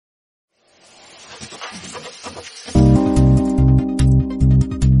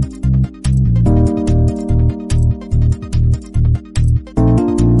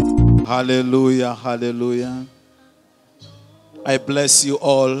Hallelujah, hallelujah. I bless you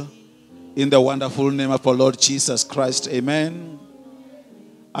all in the wonderful name of our Lord Jesus Christ. Amen.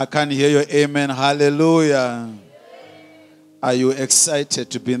 I can hear your amen. Hallelujah. Are you excited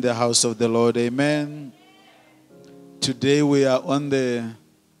to be in the house of the Lord? Amen. Today we are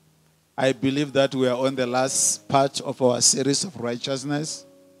I believe that we are on the last part of our series of righteousness.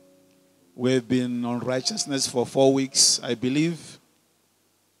 We've been on righteousness for 4 weeks, I believe.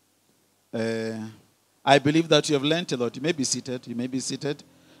 I believe that you have learned a lot. You may be seated. You may be seated.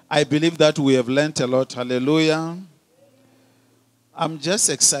 I believe that we have learned a lot. Hallelujah. I'm just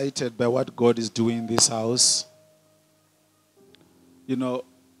excited by what God is doing in this house. You know,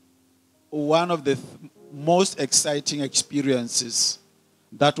 one of the most exciting experiences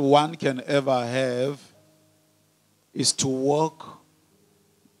that one can ever have is to walk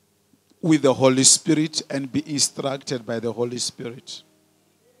with the Holy Spirit and be instructed by the Holy Spirit.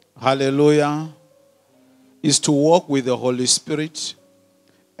 Hallelujah. Is to walk with the Holy Spirit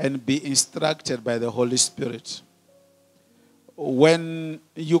and be instructed by the Holy Spirit. When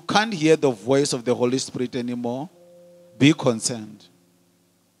you can't hear the voice of the Holy Spirit anymore, be concerned.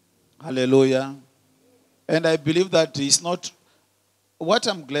 Hallelujah. And I believe that what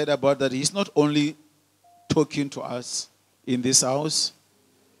I'm glad about that he's not only talking to us in this house,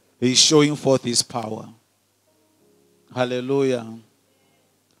 he's showing forth his power. Hallelujah.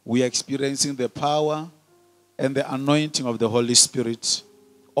 We are experiencing the power and the anointing of the Holy Spirit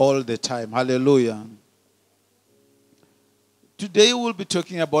all the time. Hallelujah. Today we'll be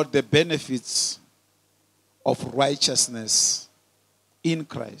talking about the benefits of righteousness in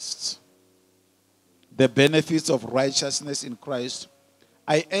Christ. The benefits of righteousness in Christ.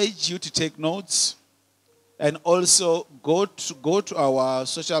 I urge you to take notes and also go to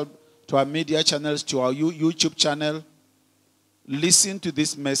our media channels, to our YouTube channel. Listen to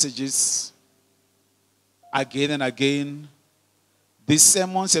these messages again and again. These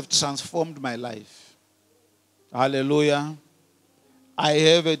sermons have transformed my life. Hallelujah. I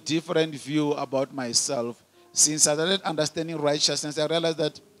have a different view about myself. Since I started understanding righteousness, I realized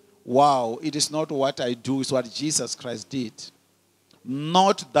that, wow, it is not what I do, it's what Jesus Christ did.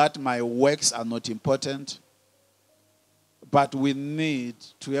 Not that my works are not important, but we need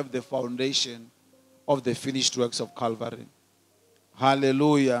to have the foundation of the finished works of Calvary.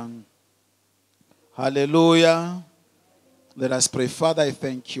 Hallelujah. Hallelujah. Let us pray. Father, I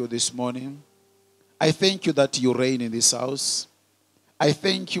thank you this morning. I thank you that you reign in this house. I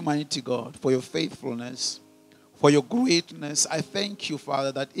thank you, mighty God, for your faithfulness, for your greatness. I thank you,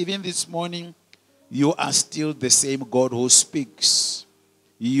 Father, that even this morning, you are still the same God who speaks.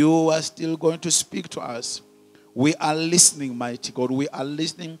 You are still going to speak to us. We are listening, mighty God. We are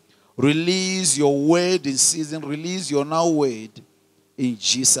listening. Release your word in season. Release your now word. In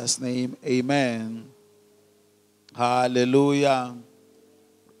Jesus' name, amen. Hallelujah.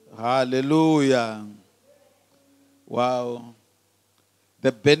 Hallelujah. Wow.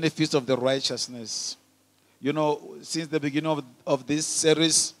 The benefits of the righteousness. You know, since the beginning of this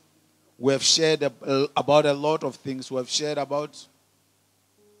series, we have shared about a lot of things. We have shared about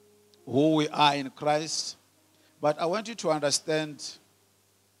who we are in Christ. But I want you to understand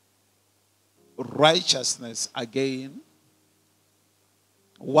righteousness again.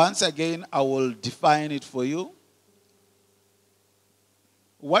 Once again, I will define it for you.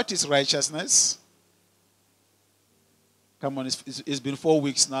 What is righteousness? Come on, it's been 4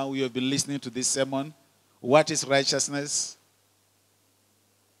 weeks now. We have been listening to this sermon. What is righteousness?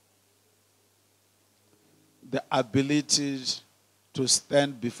 The ability to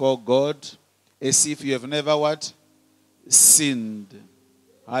stand before God as if you have never what? Sinned.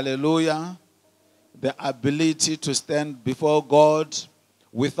 Hallelujah. The ability to stand before God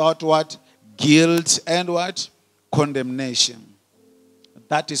without what? Guilt and what? Condemnation.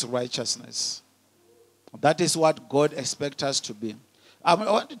 That is righteousness. That is what God expects us to be. I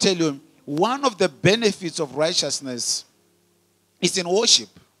want to tell you, one of the benefits of righteousness is in worship.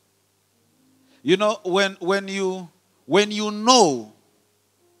 You know, when you know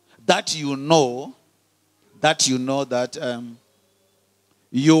that you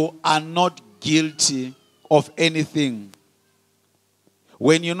are not guilty of anything.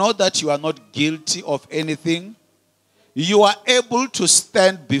 When you know that you are not guilty of anything, you are able to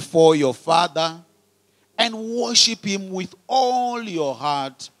stand before your Father and worship him with all your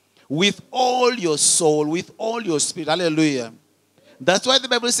heart, with all your soul, with all your spirit. Hallelujah. That's why the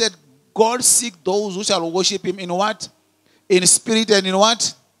Bible said, God seek those who shall worship him in what? In spirit and in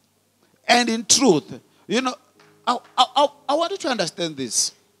what? And in truth. You know, I want you to understand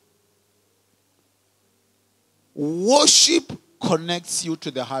this. Worship connects you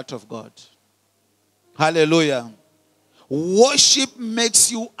to the heart of God. Hallelujah. Worship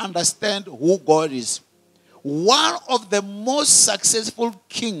makes you understand who God is. One of the most successful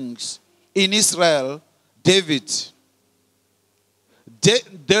kings in Israel, David.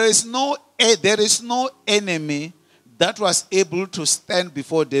 There is no enemy that was able to stand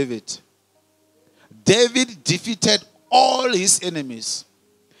before David. David defeated all his enemies.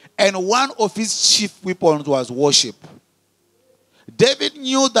 And one of his chief weapons was worship. David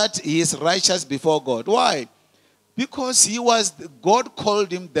knew that he is righteous before God. Why? Because God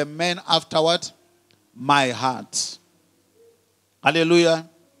called him the man afterward, my heart. Hallelujah.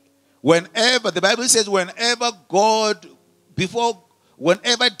 Whenever, the Bible says, whenever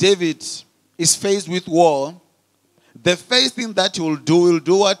David is faced with war, the first thing that he will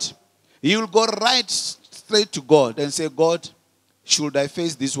do what? He will go right straight to God and say, God, should I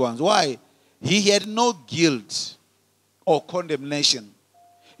face these ones? Why? He had no guilt or condemnation.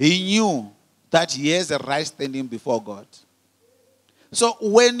 He knew that he has a right standing before God. So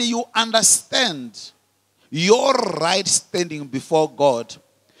when you understand your right standing before God,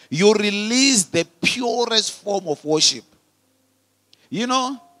 you release the purest form of worship. You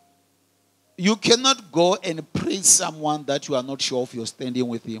know, you cannot go and praise someone that you are not sure of your standing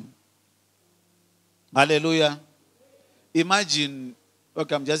with him. Hallelujah. Imagine,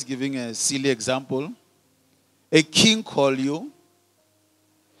 okay, I'm just giving a silly example. A king call you,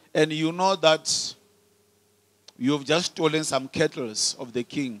 and you know that you've just stolen some cattle of the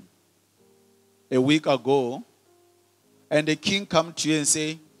king a week ago, and the king come to you and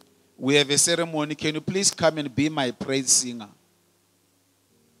say, we have a ceremony, can you please come and be my praise singer?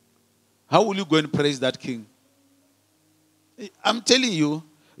 How will you go and praise that king? I'm telling you,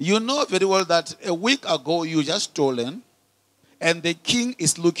 you know very well that a week ago you just stolen, and the king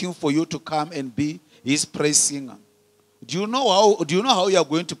is looking for you to come and be his praise singer. Do you know how you are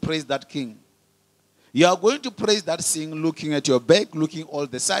going to praise that king? You are going to praise that king looking at your back, looking all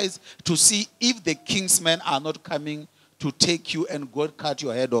the sides, to see if the king's men are not coming to take you and God cut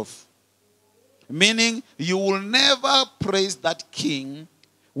your head off. Meaning, you will never praise that king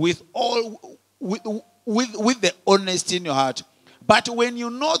with the honesty in your heart. But when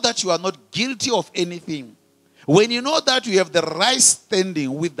you know that you are not guilty of anything, when you know that you have the right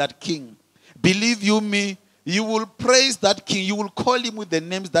standing with that king, believe you me, you will praise that king. You will call him with the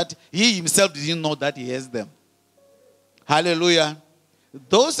names that he himself didn't know that he has them. Hallelujah.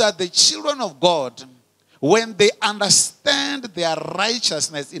 Those are the children of God. When they understand their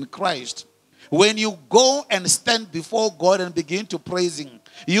righteousness in Christ, when you go and stand before God and begin to praise him,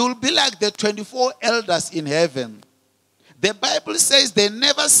 you will be like the 24 elders in heaven. The Bible says they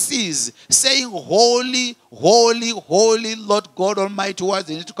never cease saying, holy, holy, holy Lord God Almighty, who is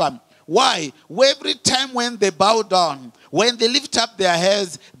need to come. Why? Every time when they bow down, when they lift up their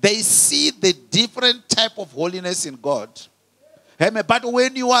heads, they see the different type of holiness in God. Amen. But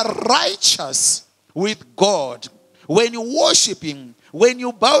when you are righteous with God, when you worship him, when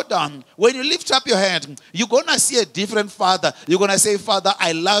you bow down, when you lift up your hand, you're going to see a different Father. You're going to say, Father,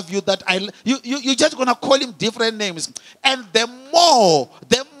 I love you. You're just going to call him different names. And the more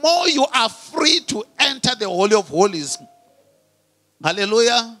you are free to enter the Holy of Holies,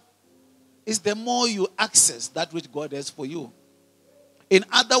 hallelujah, is the more you access that which God has for you. In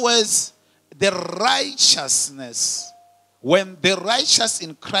other words, the righteousness, when the righteous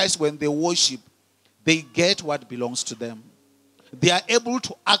in Christ, when they worship, they get what belongs to them. They are able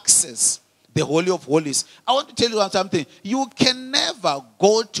to access the Holy of Holies. I want to tell you something. You can never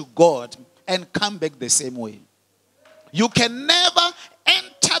go to God and come back the same way. You can never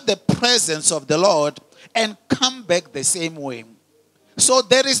enter the presence of the Lord and come back the same way. So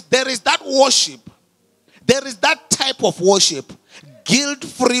there is that worship. There is that type of worship.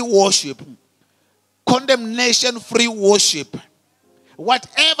 Guilt-free worship. Condemnation-free worship.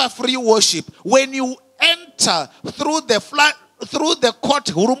 Whatever free worship. When you enter through the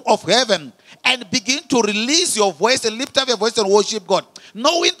courtroom of heaven and begin to release your voice and lift up your voice and worship God,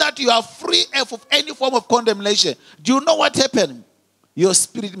 knowing that you are free of any form of condemnation, do you know what happened? Your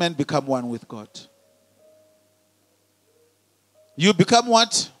spirit man become one with God. You become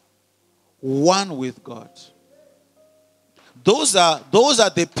what? One with God. Those are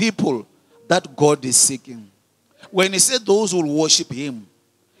the people that God is seeking. When he said those who will worship him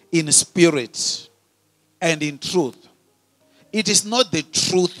in spirit and in truth, it is not the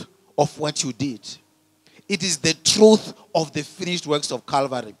truth of what you did. It is the truth of the finished works of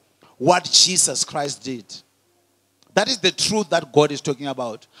Calvary. What Jesus Christ did. That is the truth that God is talking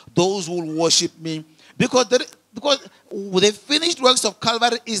about. Those who will worship me. Because the finished works of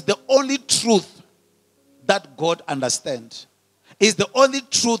Calvary is the only truth that God understands. is the only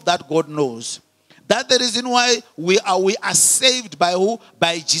truth that God knows. That's the reason why we are saved by who?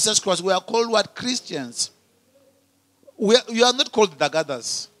 By Jesus Christ. We are called what? Christians. You are not called the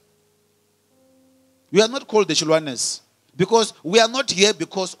Dagadas. You are not called the Chilwanes. Because we are not here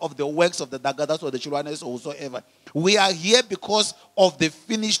because of the works of the Dagadas or the Chilwanes or whatsoever. We are here because of the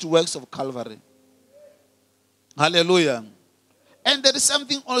finished works of Calvary. Hallelujah. And there is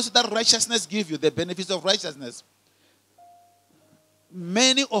something also that righteousness gives you, the benefits of righteousness.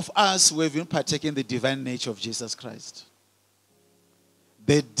 Many of us who have been partaking the divine nature of Jesus Christ.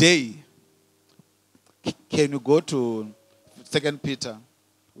 The day, can you go to 2 Peter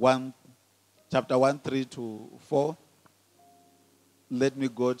 1, chapter 1, 3 to 4? Let me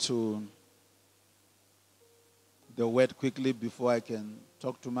go to the word quickly before I can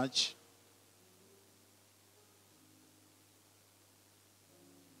talk too much.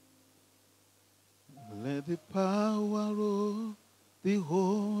 Let the power of the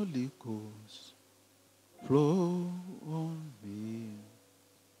Holy Ghost flow on me,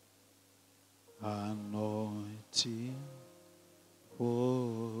 anointing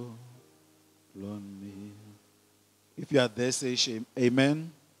fall on me. If you are there, say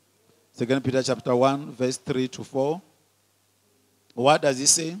amen. 2 Peter chapter 1, verse 3 to 4. What does he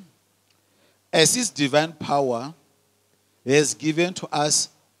say? As his divine power has given to us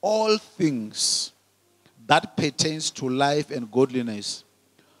all things that pertains to life and godliness,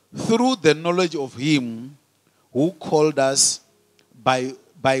 through the knowledge of him who called us by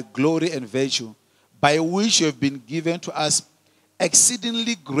glory and virtue, by which have been given to us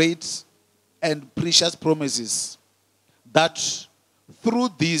exceedingly great and precious promises, that through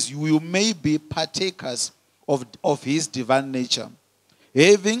these you may be partakers of his divine nature,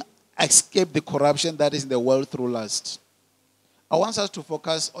 having escaped the corruption that is in the world through lust. I want us to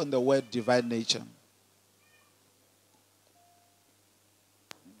focus on the word divine nature.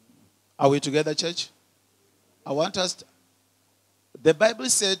 Are we together, church? I want us to, the Bible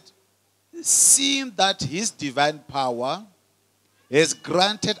said, seeing that his divine power has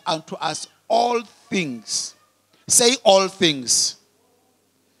granted unto us all things. Say all things.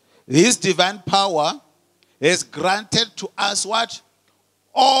 His divine power has granted to us what?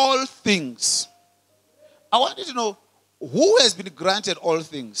 All things. I want you to know who has been granted all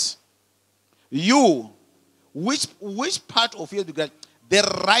things. You. Which part of you has been granted?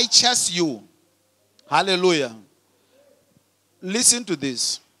 The righteous you. Hallelujah. Listen to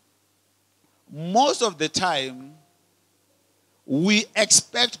this. Most of the time, we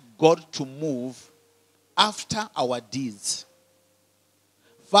expect God to move after our deeds.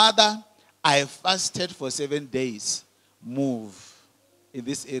 Father, I fasted for 7 days. Move in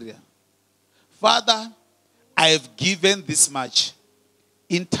this area. Father, I have given this much.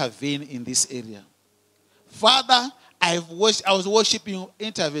 Intervene in this area. Father, I was worshiping you.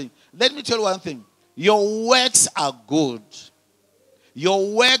 Intervene. Let me tell you one thing. Your works are good.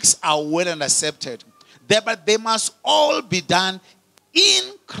 Your works are well and accepted. But they must all be done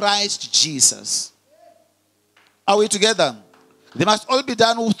in Christ Jesus. Are we together? They must all be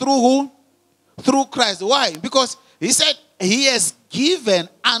done through who? Through Christ. Why? Because he said he has given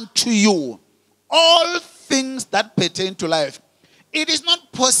unto you all things that pertain to life. It is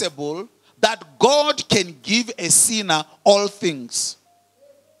not possible that God can give a sinner all things.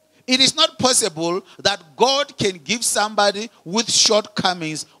 It is not possible that God can give somebody with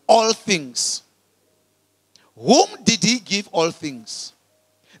shortcomings all things. Whom did he give all things?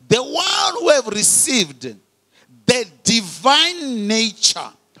 The one who have received the divine nature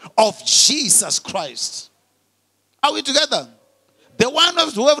of Jesus Christ. Are we together? The one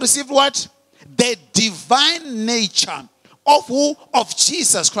who have received what? The divine nature of who? Of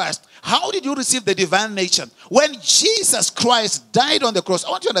Jesus Christ. How did you receive the divine nature? When Jesus Christ died on the cross.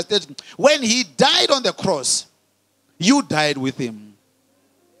 I want you to understand. When he died on the cross, you died with him.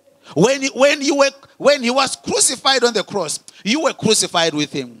 When he was crucified on the cross, you were crucified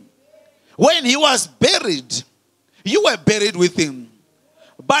with him. When he was buried, you were buried with him.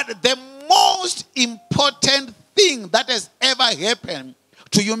 But the most important thing that has ever happened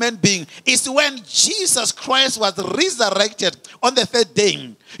to human being is when Jesus Christ was resurrected on the third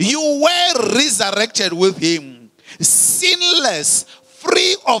day. You were resurrected with him, sinless,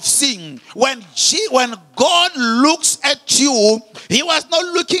 free of sin. When God looks at you, he was not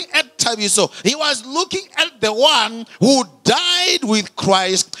looking at Tabiso. He was looking at the one who died with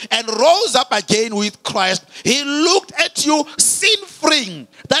Christ and rose up again with Christ. He looked at you sin-free.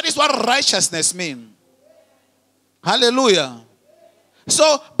 That is what righteousness means. Hallelujah.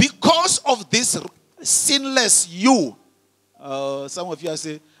 So, because of this sinless you, some of you are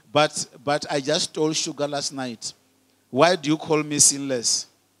saying, but I just stole sugar last night. Why do you call me sinless?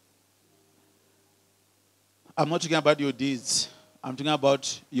 I'm not talking about your deeds. I'm talking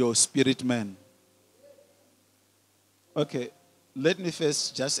about your spirit man. Okay, let me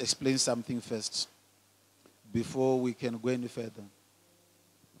first just explain something first before we can go any further.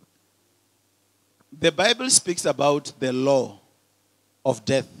 The Bible speaks about the law of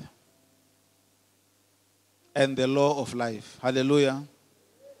death and the law of life. Hallelujah.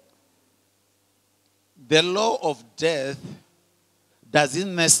 The law of death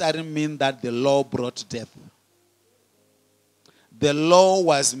doesn't necessarily mean that the law brought death. The law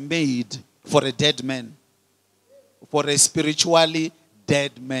was made for a dead man, for a spiritually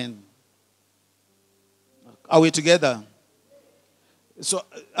dead man. Are we together? So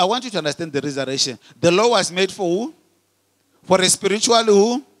I want you to understand the resurrection. The law was made for who? For a spiritually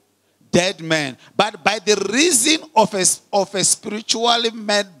who? Dead man. But by the reason of a spiritually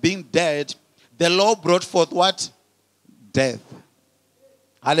man being dead, the law brought forth what? Death.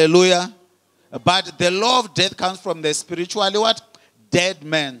 Hallelujah. But the law of death comes from the spiritually what? Dead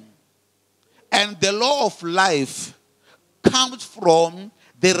man. And the law of life comes from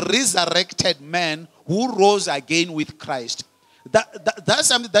the resurrected man who rose again with Christ. That's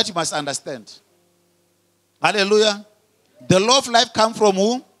something that you must understand. Hallelujah. The law of life comes from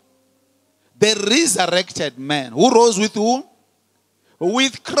who? The resurrected man. Who rose with who?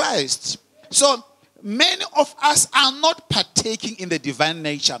 With Christ. So, many of us are not partaking in the divine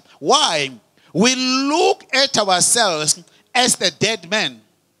nature. Why? We look at ourselves as the dead man.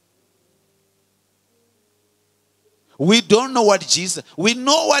 We don't know what Jesus, we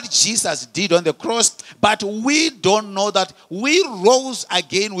know what Jesus did on the cross, but we don't know that we rose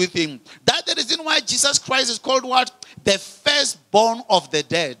again with him. That's the reason why Jesus Christ is called what? The firstborn of the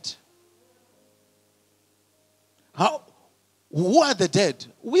dead. How? Who are the dead?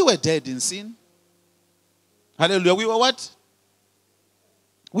 We were dead in sin. Hallelujah. We were what?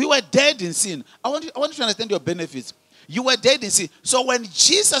 We were dead in sin. I want you to understand your benefits. You were dead in sin. So when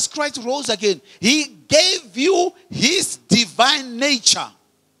Jesus Christ rose again, he gave you his divine nature.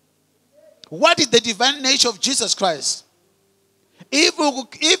 What is the divine nature of Jesus Christ? If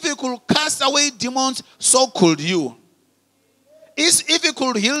he could cast away demons, so could you. If he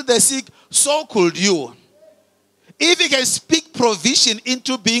could heal the sick, so could you. If he can speak provision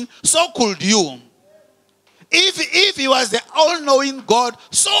into being, so could you. If he was the all-knowing God,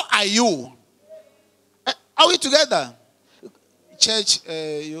 so are you. Are we together? Church,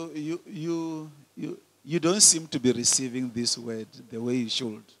 you don't seem to be receiving this word the way you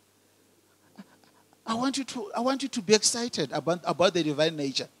should. I want you to be excited about the divine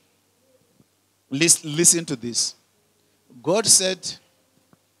nature. Listen to this. God said,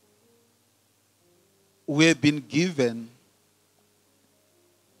 we've been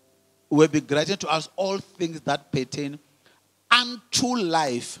granted to us all things that pertain unto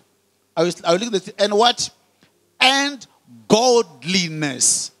life. I will look at it. And what? And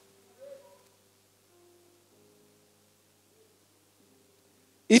godliness.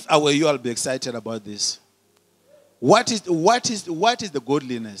 If I were you, I'll be excited about this. What is the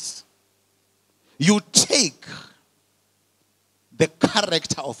godliness? You take the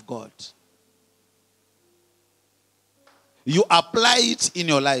character of God. You apply it in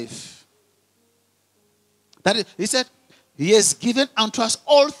your life. That is, he said, he has given unto us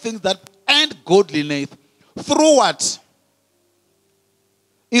all things that and godliness. Through what?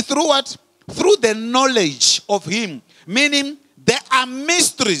 Through what? Through the knowledge of him. Meaning, there are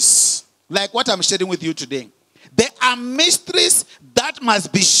mysteries, like what I'm sharing with you today. There are mysteries that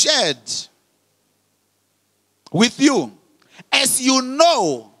must be shared with you. As you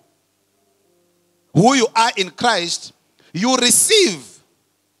know who you are in Christ, you receive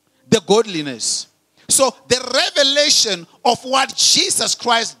the godliness. So the revelation of what Jesus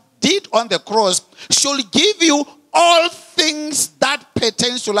Christ did on the cross should give you all things that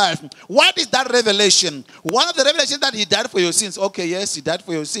pertains to life. What is that revelation? One of the revelations that he died for your sins. Okay, yes, he died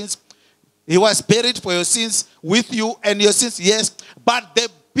for your sins. He was buried for your sins with you and your sins, yes. But the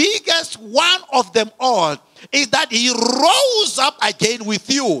biggest one of them all is that he rose up again with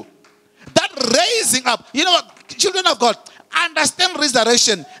you. That raising up, you know what, children of God, understand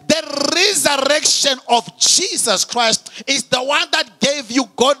resurrection. The resurrection of Jesus Christ is the one that gave you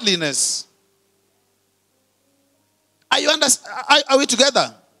godliness. Are we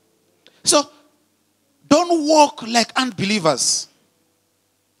together? So, don't walk like unbelievers.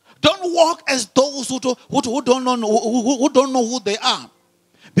 Don't walk as those who don't know who they are.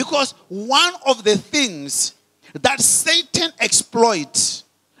 Because one of the things that Satan exploits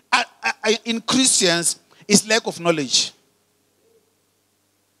in Christians is lack of knowledge.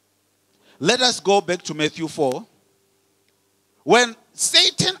 Let us go back to Matthew 4. When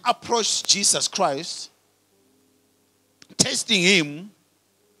Satan approached Jesus Christ, testing him,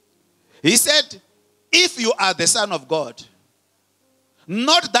 he said, if you are the Son of God,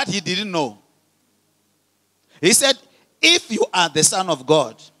 not that he didn't know. He said, if you are the Son of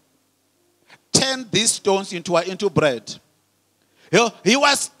God, turn these stones into bread. The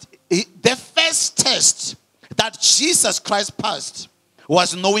first test that Jesus Christ passed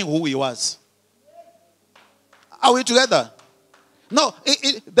was knowing who he was. Are we together? No,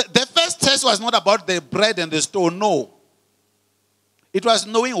 the first test was not about the bread and the stone, no. It was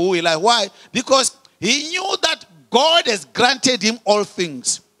knowing who he was. Why? Because he knew that God has granted him all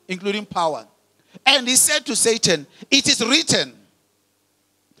things, including power. And he said to Satan, it is written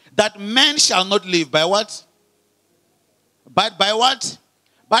that man shall not live by what? But by what?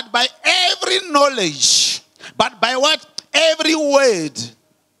 But by every knowledge. But by what? Every word.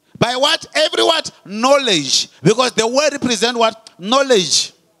 By what? Every what? Knowledge. Because the word represents what?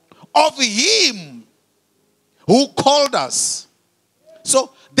 Knowledge of him who called us.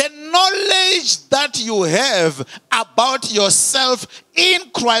 So the knowledge that you have about yourself in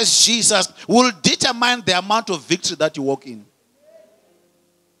Christ Jesus will determine the amount of victory that you walk in.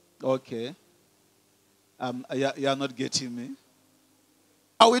 Okay. You are not getting me.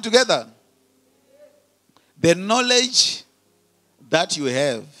 Are we together? The knowledge that you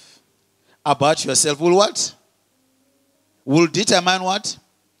have about yourself will what? Will determine what?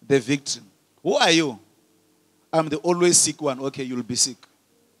 The victory. Who are you? I'm the always sick one. Okay, you'll be sick.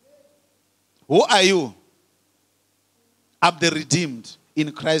 Who are you? I'm the redeemed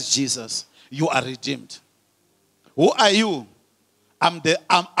in Christ Jesus. You are redeemed. Who are you? I'm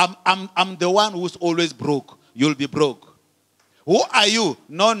the one who's always broke. You'll be broke. Who are you?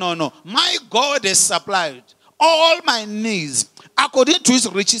 No. My God has supplied all my needs according to his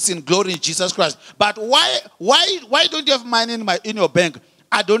riches in glory in Jesus Christ. But why don't you have money in your bank?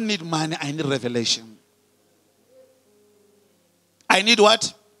 I don't need money. I need revelation. I need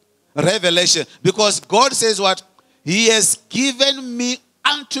what? Revelation. Because God says what? He has given me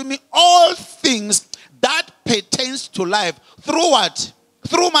unto me all things that pertains to life. Through what?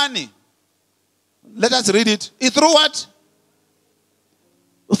 Through money. Let us read it. Through what?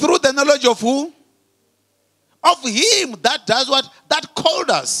 Through the knowledge of who? Of him that does what? That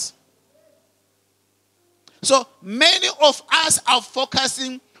called us. So many of us are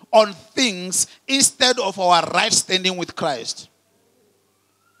focusing on things instead of our right standing with Christ.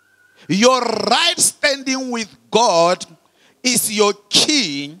 Your right standing with God is your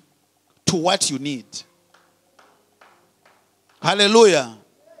key to what you need. Hallelujah.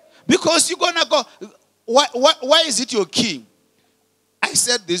 Because you're going to go, why is it your key? I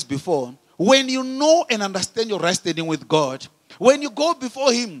said this before. When you know and understand your right standing with God, when you go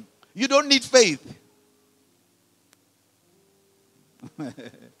before him, you don't need faith.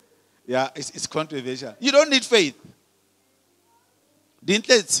 Yeah, it's controversial. You don't need faith. Didn't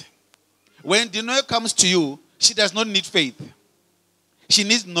it? When Dinoe comes to you, she does not need faith. She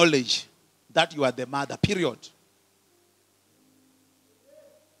needs knowledge that you are the mother, period.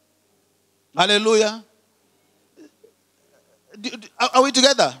 Hallelujah. Are we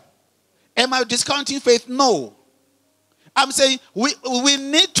together? Am I discounting faith? No. I'm saying we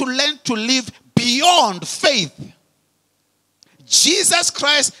need to learn to live beyond faith. Jesus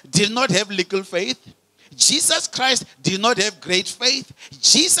Christ did not have little faith. Jesus Christ did not have great faith.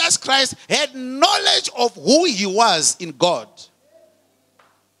 Jesus Christ had knowledge of who he was in God.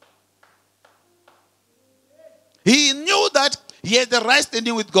 He knew that he had the right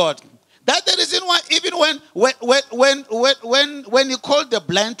standing with God. That's the reason why even when he called the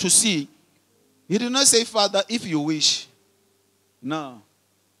blind to see, he did not say, Father, if you wish. No.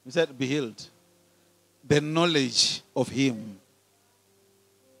 He said, be healed. The knowledge of him.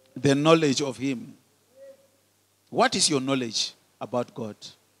 The knowledge of him. What is your knowledge about God?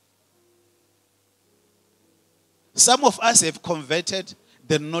 Some of us have converted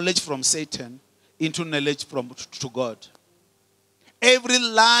the knowledge from Satan into knowledge to God. Every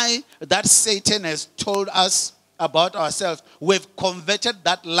lie that Satan has told us about ourselves, we've converted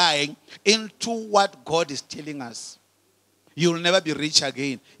that lie into what God is telling us. You'll never be rich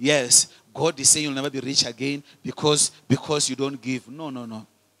again. Yes, God is saying you'll never be rich again because you don't give. No.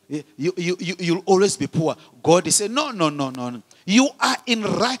 You'll always be poor. God is saying, no. You are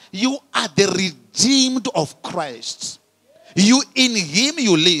the redeemed of Christ. In him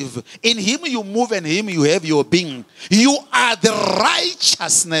you live. In him you move, and in him you have your being. You are the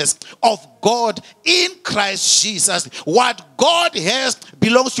righteousness of God in Christ Jesus. What God has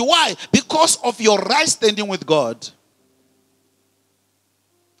belongs to you. Why? Because of your right standing with God.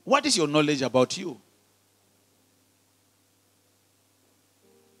 What is your knowledge about you?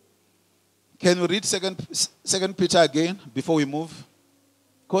 Can we read second Peter again before we move?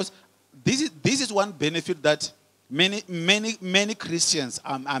 Because this is one benefit that many Christians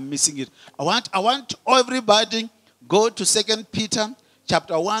are missing it. I want everybody go to 2 Peter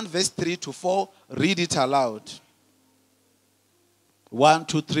chapter 1 verse 3 to 4. Read it aloud. 1,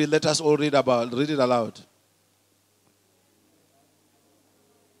 2, 3. Let us all read it aloud.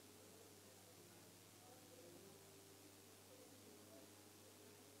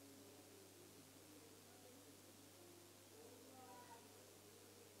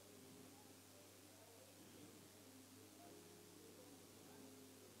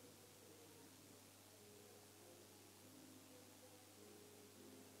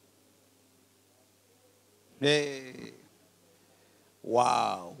 Hey.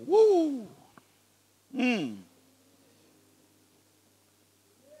 Wow. Woo.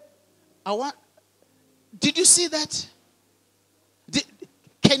 Did you see that?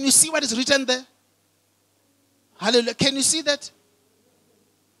 Can you see what is written there? Hallelujah. Can you see that?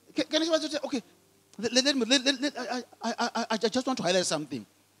 Can you see what is written? Okay. I just want to highlight something.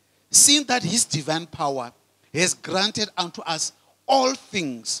 Seeing that his divine power has granted unto us all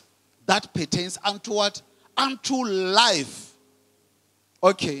things that pertains unto what? Unto life.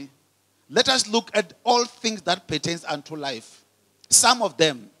 Okay. Let us look at all things that pertains unto life. Some of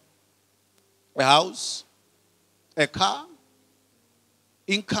them. A house. A car.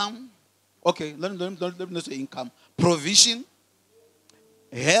 Income. Okay. Let me say income. Provision.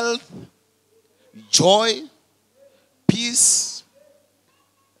 Health. Joy. Peace.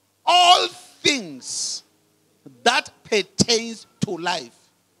 All things that pertains to life.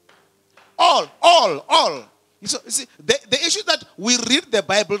 All. So, you see, the issue that we read the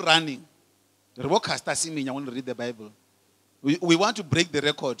Bible running. When we read the Bible. We want to break the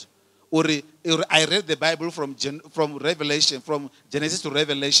record. Or I read the Bible from Revelation, from Genesis to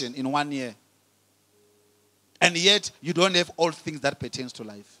Revelation in 1 year. And yet, you don't have all things that pertains to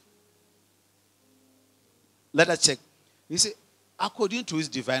life. Let us check. You see, according to his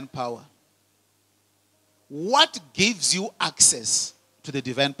divine power, what gives you access to the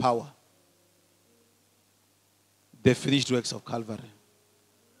divine power? The finished works of Calvary.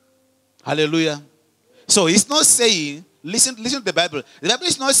 Hallelujah. So he's not saying, listen to the Bible. The Bible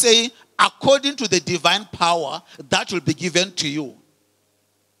is not saying, according to the divine power that will be given to you.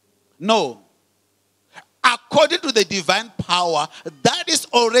 No. According to the divine power, that is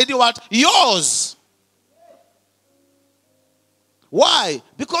already what? Yours. Why?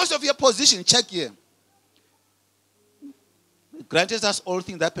 Because of your position. Check here. It granted us all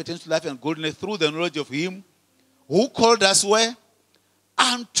things that pertain to life and godliness through the knowledge of him who called us where?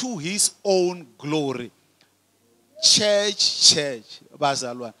 Unto his own glory. Church.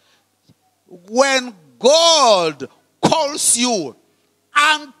 When God calls you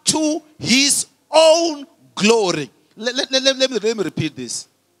unto his own glory. Let me repeat this.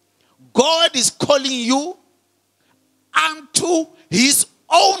 God is calling you unto his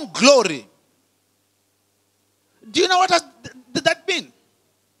own glory. Do you know what did that mean?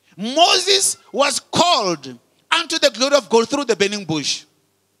 Moses was called unto the glory of God through the burning bush.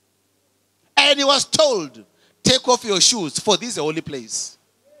 And he was told, take off your shoes, for this is a holy place.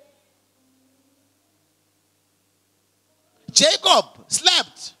 Jacob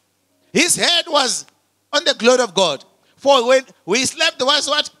slept. His head was on the glory of God. For when we slept, there was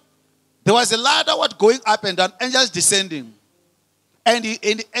what? There was a ladder going up and down, angels descending. And he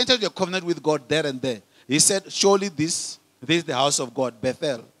entered the covenant with God there and there. He said, surely this is the house of God,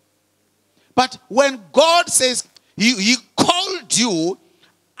 Bethel. But when God says, he called you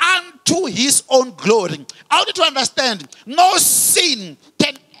unto his own glory. I want you to understand, no sin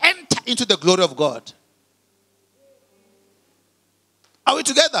can enter into the glory of God. Are we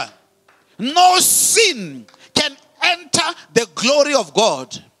together? No sin can enter the glory of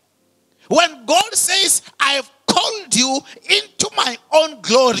God. When God says, I have called you into my own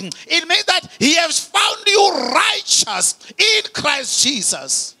glory, it means that he has found you righteous in Christ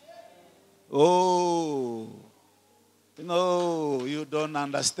Jesus. Oh, no, you don't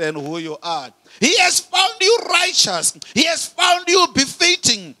understand who you are. He has found you righteous. He has found you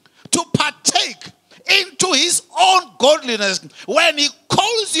befitting to partake into his own godliness when he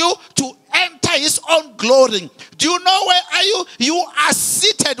calls you to enter his own glory. Do you know where are you? You are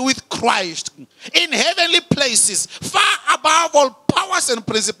seated with Christ in heavenly places, far above all powers and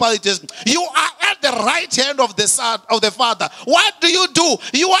principalities. You are at the right hand of the Father. What do?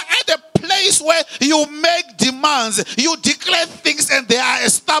 You are at the place where you make demands, you declare things, and they are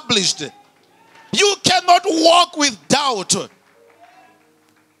established. You cannot walk with doubt.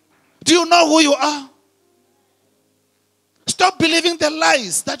 Do you know who you are? Stop believing the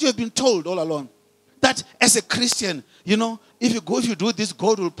lies that you have been told all along. That as a Christian, if you do this,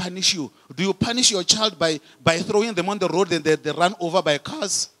 God will punish you. Do you punish your child by throwing them on the road and they run over by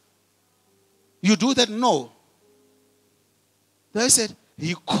cars? You do that? No. They said,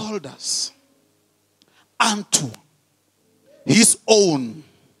 he called us unto his own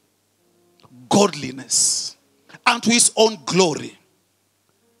godliness, unto his own glory.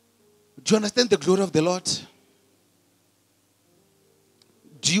 Do you understand the glory of the Lord?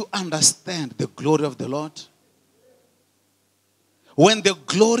 Do you understand the glory of the Lord? When the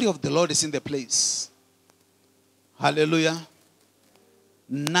glory of the Lord is in the place, hallelujah,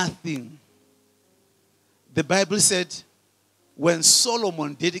 nothing. The Bible said, when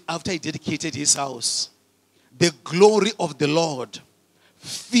Solomon after he dedicated his house, the glory of the Lord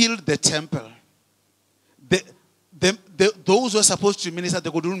filled the temple. Those who were supposed to minister, they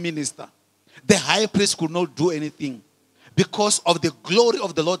couldn't minister. The high priest could not do anything because of the glory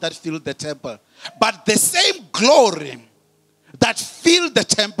of the Lord that filled the temple. But the same glory that filled the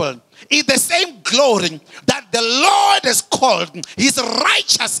temple is the same glory that the Lord has called his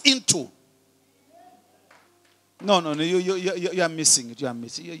righteous into. No, you are missing it. You are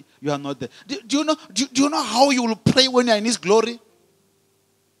missing it. You are not there. Do you know how you will pray when you are in his glory?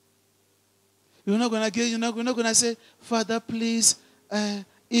 You're not gonna say, Father, please,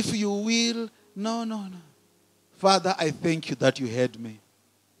 if you will. No. Father, I thank you that you heard me.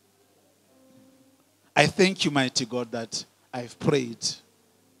 I thank you, mighty God, that I've prayed.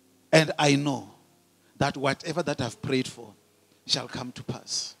 And I know that whatever that I've prayed for shall come to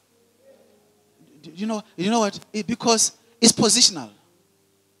pass. You know what? Because it's positional.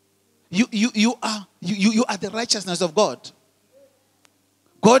 You are the righteousness of God.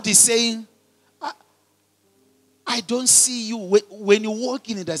 God is saying, I don't see you. When you walk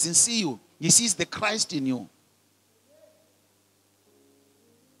in, he doesn't see you. He sees the Christ in you.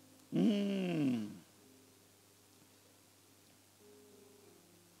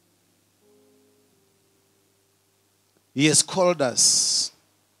 He has called us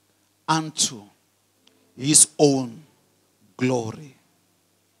unto his own glory.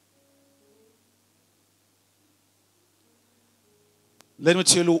 Let me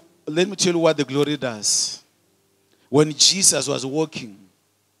tell you what the glory does. When Jesus was walking,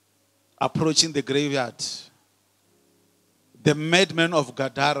 approaching the graveyard, the madman of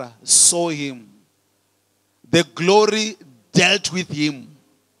Gadara saw him. The glory dealt with him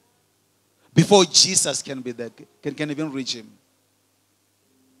before Jesus can be there, can even reach him.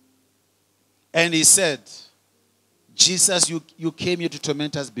 And he said, Jesus, you came here to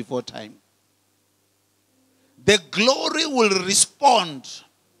torment us before time. The glory will respond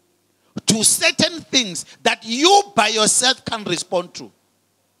to certain things that you by yourself can respond to.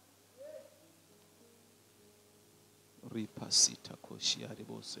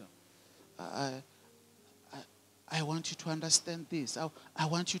 I want you to understand this. I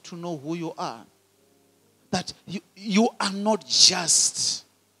want you to know who you are. That you are not just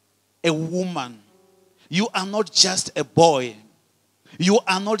a woman. You are not just a boy. You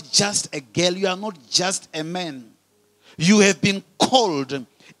are not just a girl. You are not just a man. You have been called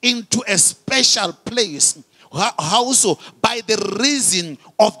into a special place. Also, by the reason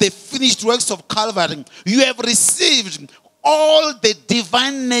of the finished works of Calvary, you have received all the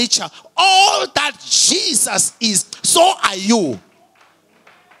divine nature, all that Jesus is. So are you.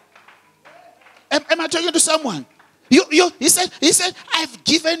 Am I talking to someone? He said, I've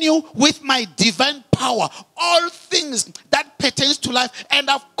given you with my divine power all things that pertains to life, and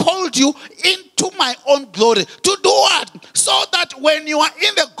I've called you into my own glory. To do what? So that when you are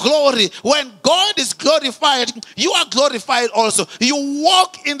in the glory, when God is glorified, you are glorified also. You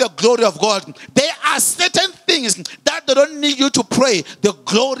walk in the glory of God. There are certain things that they don't need you to pray. The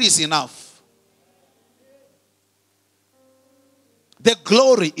glory is enough. The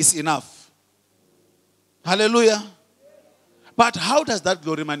glory is enough. Hallelujah. But how does that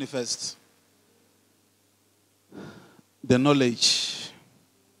glory manifest? The knowledge.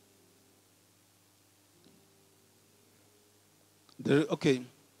 Okay.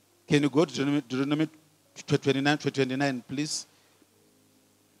 Can you go to Deuteronomy 29, please?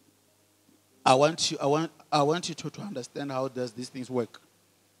 I want you to understand how does these things work.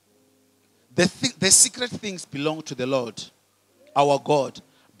 The secret things belong to the Lord, our God.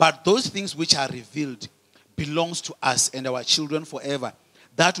 But those things which are revealed belongs to us and our children forever,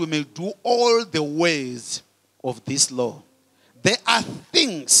 that we may do all the ways of this law. There are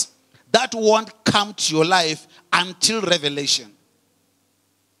things that won't come to your life until revelation.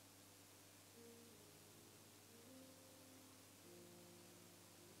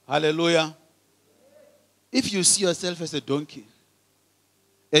 Hallelujah. If you see yourself as a donkey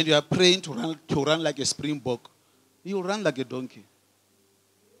and you are praying to run like a springbok, you will run like a donkey.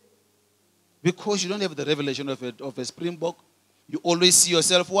 Because you don't have the revelation of a springbok, you always see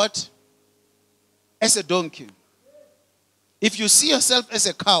yourself what? As a donkey. If you see yourself as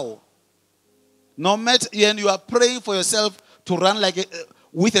a cow, no matter, and you are praying for yourself to run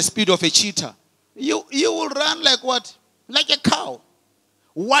with the speed of a cheetah, you will run like what? Like a cow.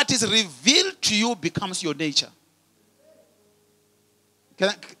 What is revealed to you becomes your nature. Can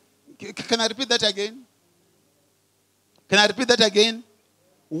I repeat that again? Can I repeat that again?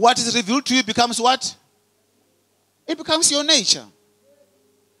 What is revealed to you becomes what? It becomes your nature.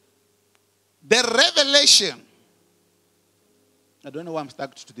 The revelation. I don't know why I'm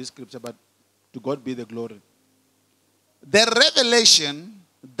stuck to this scripture, but to God be the glory. The revelation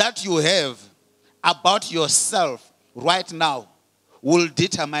that you have about yourself right now will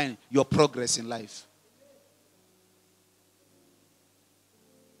determine your progress in life.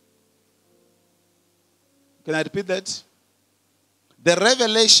 Can I repeat that? The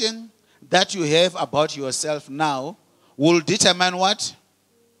revelation that you have about yourself now will determine what?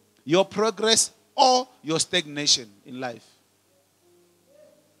 Your progress or your stagnation in life.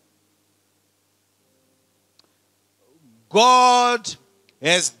 God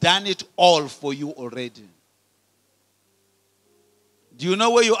has done it all for you already. Do you know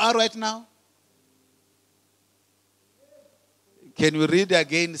where you are right now? Can we read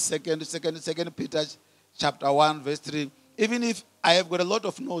again 2 Peter chapter 1 verse 3? Even if I have got a lot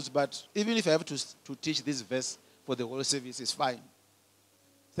of notes, but even if I have to teach this verse for the whole service, it's fine.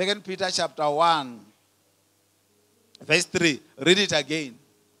 2 Peter chapter 1 verse 3. Read it again.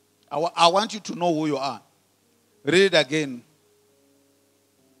 I want you to know who you are. Read it again.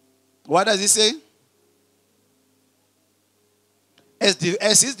 What does it say?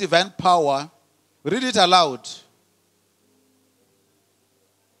 As his divine power, read it aloud.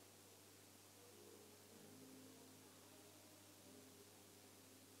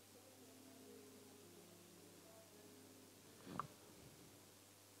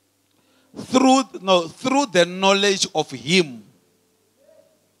 Through the knowledge of him.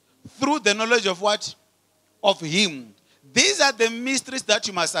 Through the knowledge of what? Of him. These are the mysteries that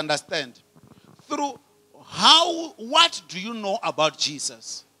you must understand. What do you know about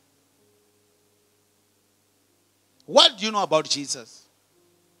Jesus? What do you know about Jesus?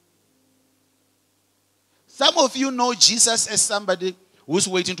 Some of you know Jesus as somebody who's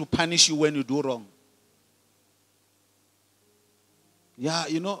waiting to punish you when you do wrong. Yeah,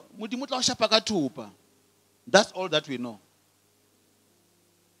 you know, that's all that we know.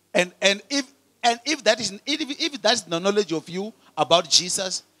 And if that's the knowledge of you about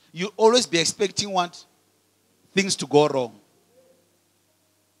Jesus, you'll always be expecting things to go wrong.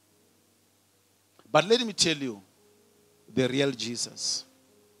 But let me tell you, the real Jesus,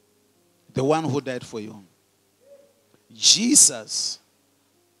 the one who died for you, Jesus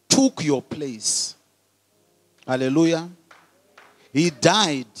took your place. Hallelujah. He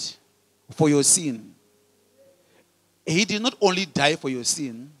died for your sin. He did not only die for your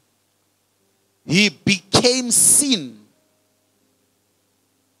sin, he became sin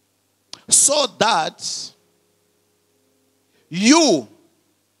so that you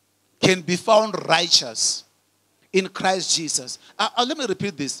can be found righteous in Christ Jesus. Let me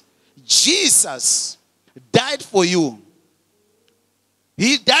repeat this. Jesus died for you.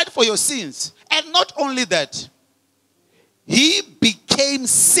 He died for your sins. And not only that, he became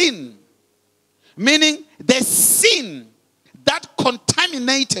sin. Meaning the sin that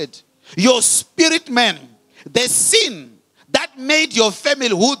contaminated your spirit man, the sin that made your family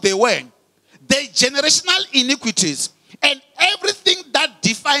who they were, the generational iniquities, and everything that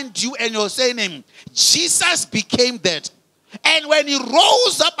defined you and your surname, Jesus became that. And when he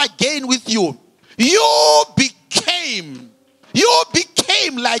rose up again with you, you became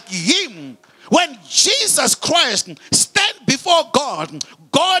like him. When Jesus Christ stands before God,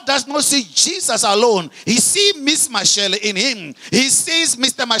 God does not see Jesus alone. He sees Miss Michelle in him. He sees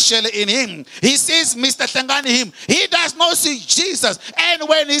Mr. Michelle in him. He sees Mr. Tengani in him. He does not see Jesus. And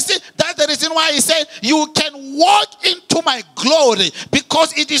when he sees, that's the reason why he said, you can walk into my glory,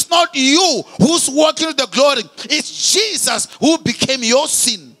 because it is not you who's walking in the glory. It's Jesus who became your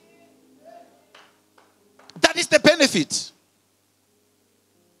sin. That is the benefit.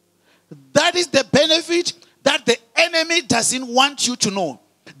 That is the benefit that the enemy doesn't want you to know.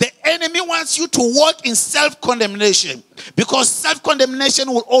 The enemy wants you to walk in self-condemnation, because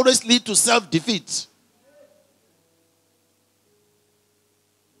self-condemnation will always lead to self-defeat.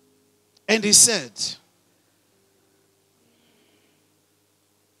 And he said,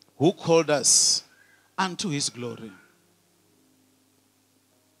 who called us unto his glory.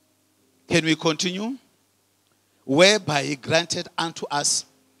 Can we continue? Whereby he granted unto us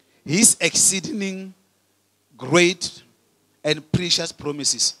his exceeding great and precious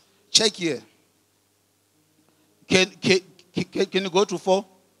promises. Check here. Can you go to 4?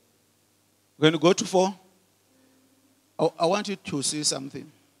 Can you go to 4? I want you to see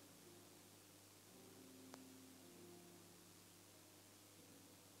something.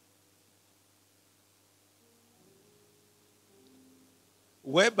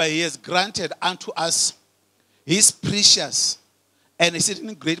 Whereby he has granted unto us his precious and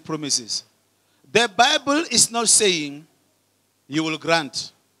exceeding great promises. The Bible is not saying you will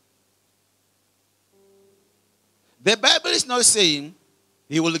grant. The Bible is not saying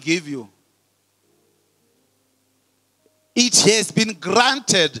he will give you. It has been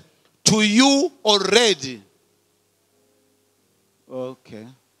granted to you already. Okay.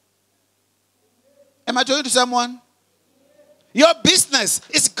 Am I talking to someone? Your business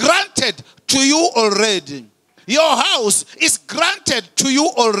is granted to you already. Your house is granted to you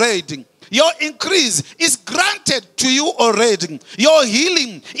already. Your increase is granted to you already. Your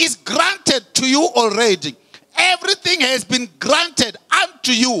healing is granted to you already. Everything has been granted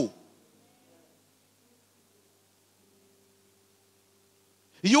unto you.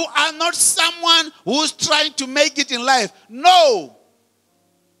 You are not someone who's trying to make it in life. No.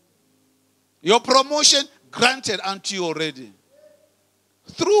 Your promotion granted unto you already.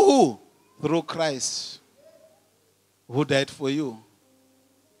 Through who? Through Christ, who died for you.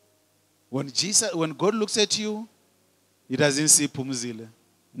 When God looks at you, he doesn't see Pumzile.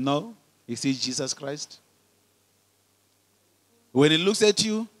 No, he sees Jesus Christ. When he looks at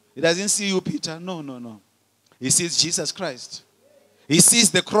you, he doesn't see you, Peter. No. He sees Jesus Christ. He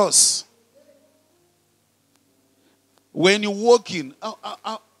sees the cross. When you walk in,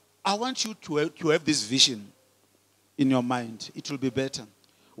 I want you to have this vision in your mind. It will be better.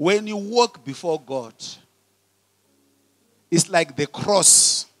 When you walk before God, it's like the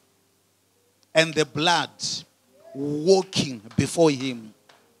cross and the blood walking before him.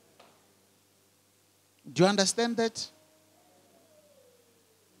 Do you understand that?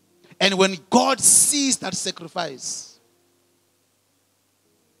 And when God sees that sacrifice,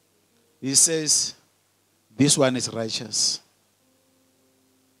 he says, this one is righteous.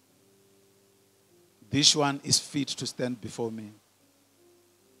 This one is fit to stand before me.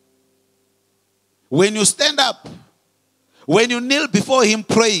 When you stand up, when you kneel before him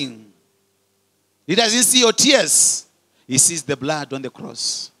praying, he doesn't see your tears. He sees the blood on the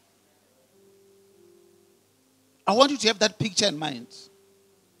cross. I want you to have that picture in mind.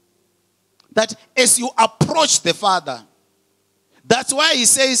 That as you approach the Father, that's why he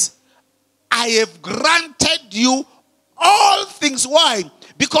says, I have granted you all things. Why?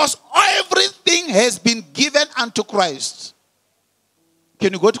 Because everything has been given unto Christ.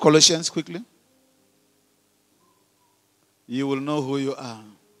 Can you go to Colossians quickly? You will know who you are.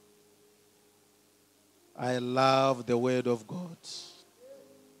 I love the word of God.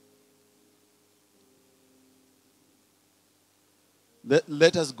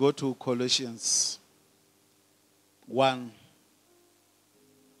 Let us go to Colossians 1,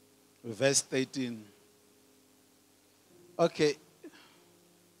 verse 13. Okay.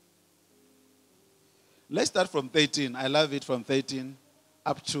 Let's start from 13. I love it from 13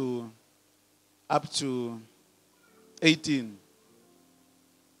 up to 18.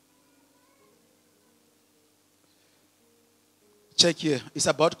 Check here. It's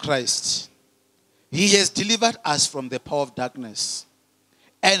about Christ. He has delivered us from the power of darkness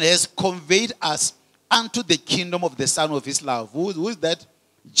and has conveyed us unto the kingdom of the Son of his love. Who is that?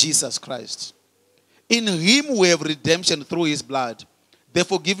 Jesus Christ. In him we have redemption through his blood, the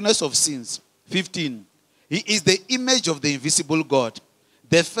forgiveness of sins. 15. He is the image of the invisible God,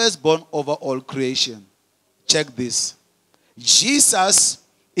 the firstborn over all creation. Check this. Jesus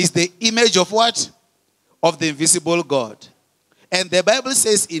is the image of what? Of the invisible God. And the Bible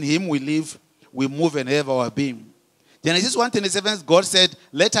says in him we live, we move and have our being. Genesis 1:27, God said,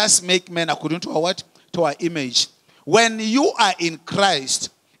 let us make man according to our what? To our image. When you are in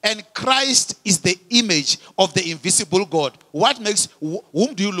Christ, and Christ is the image of the invisible God, what makes,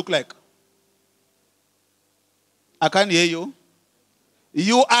 whom do you look like? I can't hear you.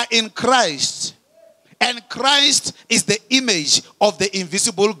 You are in Christ, and Christ is the image of the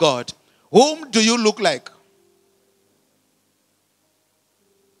invisible God. Whom do you look like?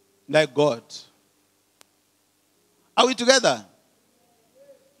 Like God. Are we together?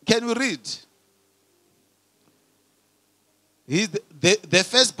 Can we read? He's the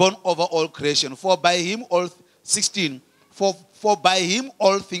firstborn over all creation. For by him all 16. For by him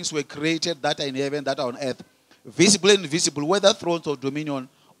all things were created that are in heaven, that are on earth, visible and invisible, whether thrones or dominion,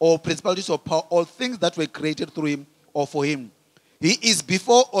 or principalities or power, all things that were created through him or for him. He is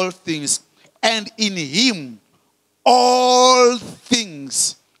before all things, and in him all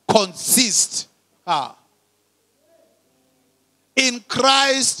things consist. In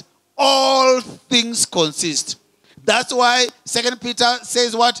Christ all things consist. That's why 2 Peter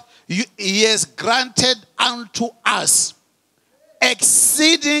says what? He has granted unto us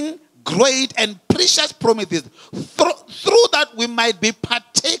exceeding great and precious promises, through that we might be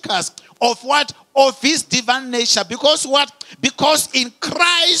partakers of what? Of his divine nature. Because what? Because in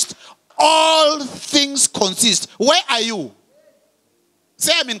Christ all things consist. Where are you?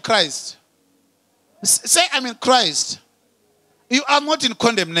 Say, I'm in Christ. Say, I'm in Christ. You are not in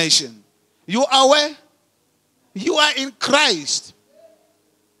condemnation. You are where? You are in Christ.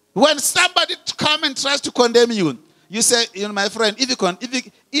 When somebody comes and tries to condemn you, you say, you know, my friend, if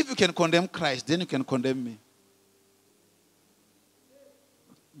you can condemn Christ, then you can condemn me.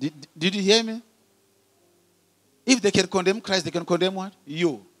 Did you hear me? If they can condemn Christ, they can condemn what?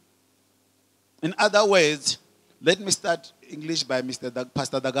 You. In other words, let me start English by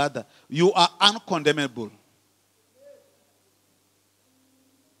Pastor Dagada. You are uncondemnable.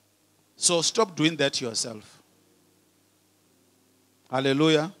 So stop doing that yourself.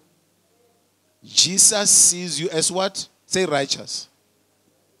 Hallelujah. Jesus sees you as what? Say righteous.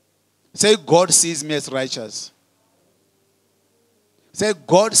 Say God sees me as righteous. Say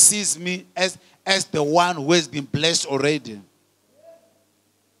God sees me as the one who has been blessed already.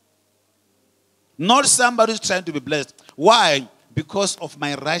 Not somebody who's trying to be blessed. Why? Because of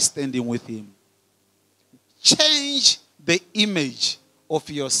my right standing with him. Change the image of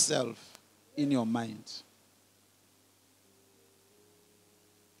yourself in your mind.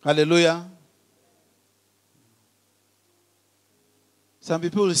 Hallelujah. Some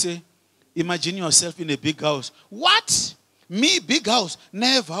people will say, imagine yourself in a big house. What? Me, big house?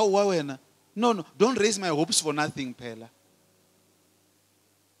 Never. No, don't raise my hopes for nothing, Pella.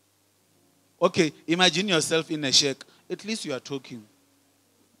 Okay, imagine yourself in a shack. At least you are talking.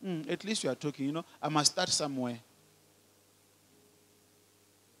 At least you are talking. You know, I must start somewhere.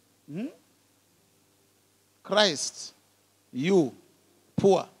 Christ, you,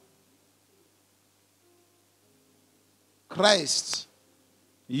 poor. Christ,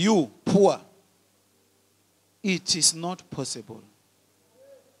 you, poor. It is not possible.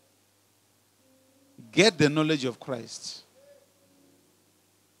 Get the knowledge of Christ.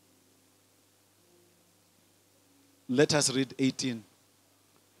 Let us read 18.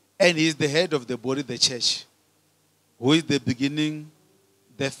 And he is the head of the body, the church, who is the beginning,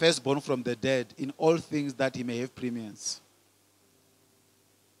 the firstborn from the dead, in all things that he may have preeminence.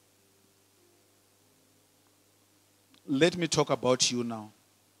 Let me talk about you now.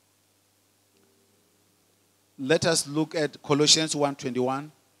 Let us look at Colossians 1:21.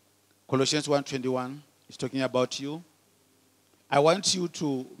 Colossians 1:21 is talking about you. I want you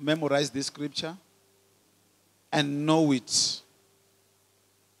to memorize this scripture and know it.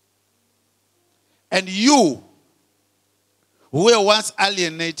 And you, who were once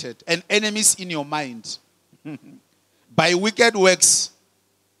alienated and enemies in your mind by wicked works,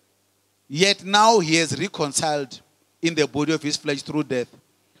 yet now he has reconciled in the body of his flesh through death,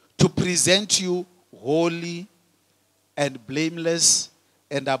 to present you holy and blameless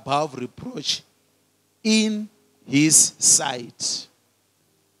and above reproach in his sight.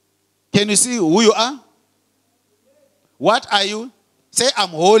 Can you see who you are? What are you? Say, I'm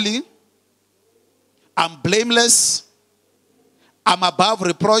holy. I'm blameless. I'm above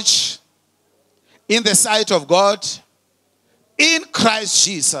reproach in the sight of God in Christ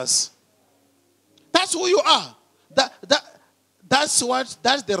Jesus. That's who you are. That's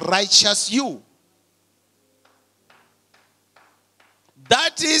the righteous you.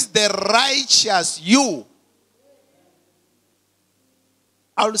 That is the righteous you.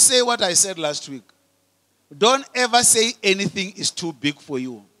 I'll say what I said last week. Don't ever say anything is too big for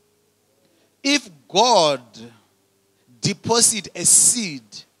you. If God deposit a seed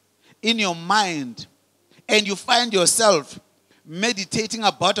in your mind and you find yourself meditating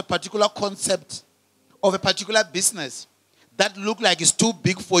about a particular concept of a particular business that look like it's too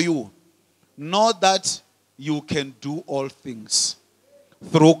big for you, know that you can do all things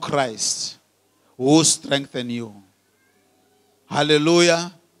through Christ who strengthens you.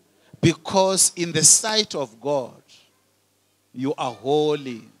 Hallelujah. Because in the sight of God, you are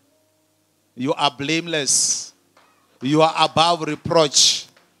holy. You are blameless. You are above reproach.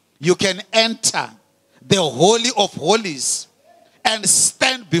 You can enter the Holy of Holies and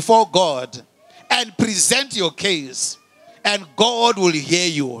stand before God and present your case And God will hear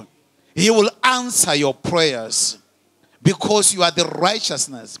you. He will answer your prayers because you are the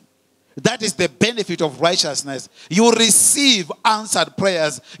righteousness. That is the benefit of righteousness. You receive answered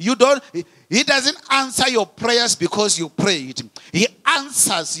prayers. He doesn't answer your prayers because you prayed. He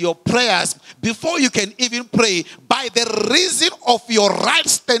answers your prayers before you can even pray by the reason of your right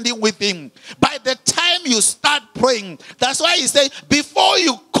standing with him. By the time you start praying, that's why he says, before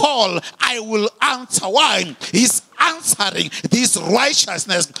you call, I will answer. Why? He's answering this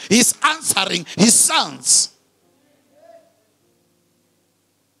righteousness. He's answering his sons.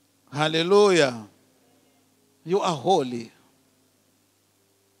 Hallelujah. You are holy.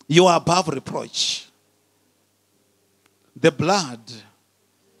 You are above reproach. The blood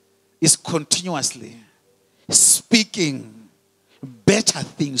is continuously speaking better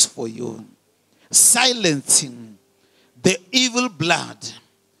things for you, silencing the evil blood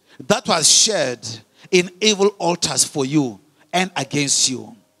that was shed in evil altars for you and against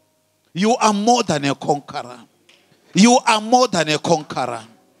you. You are more than a conqueror. You are more than a conqueror.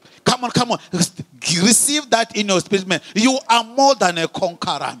 Come on. Receive that in your spirit, man. You are more than a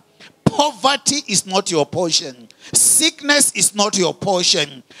conqueror. Poverty is not your portion. Sickness is not your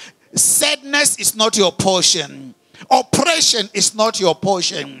portion. Sadness is not your portion. Oppression is not your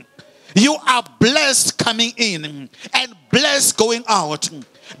portion. You are blessed coming in and blessed going out.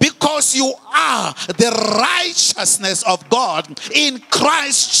 Because you are the righteousness of God in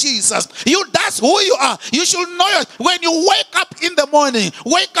Christ Jesus. That's who you are. You should know it. When you wake up in the morning,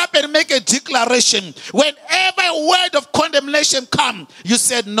 wake up and make a declaration. Whenever a word of condemnation comes, you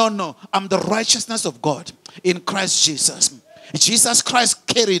said, no, I'm the righteousness of God in Christ Jesus. Jesus Christ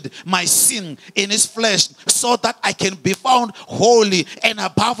carried my sin in his flesh so that I can be found holy and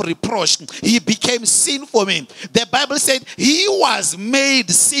above reproach. He became sin for me. The Bible said he was made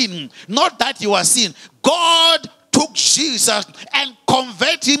sin, not that he was sin. God took Jesus and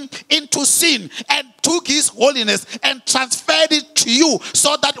converted him into sin and took his holiness and transferred it to you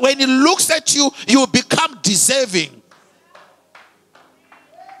so that when he looks at you, you become deserving.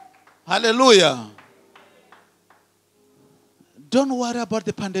 Hallelujah. Don't worry about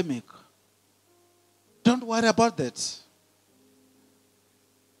the pandemic. Don't worry about that.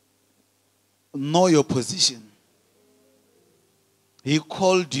 Know your position. He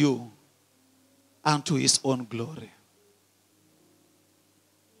called you unto his own glory.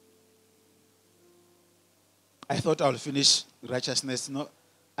 I thought I would finish righteousness. No,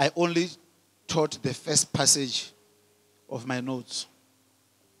 I only taught the first passage of my notes.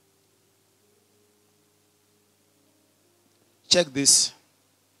 Check this.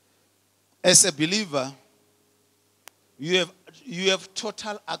 As a believer, you have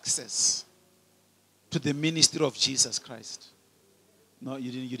total access to the ministry of Jesus Christ. No,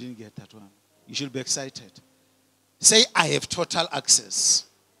 you didn't get that one. You should be excited. Say, I have total access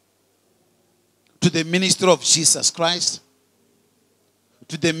to the ministry of Jesus Christ,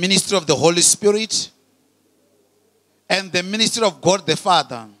 to the ministry of the Holy Spirit, and the ministry of God the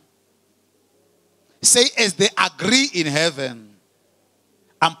Father. Say, as they agree in heaven,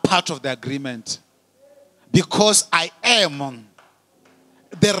 I'm part of the agreement. Because I am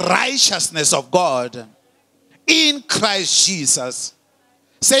the righteousness of God in Christ Jesus.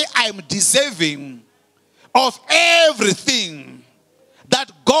 Say, I'm deserving of everything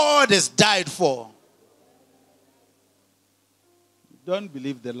that God has died for. Don't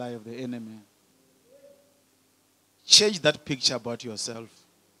believe the lie of the enemy. Change that picture about yourself.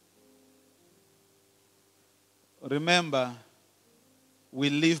 Remember, we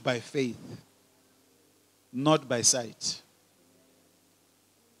live by faith, not by sight.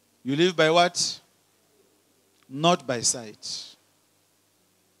 You live by what? Not by sight.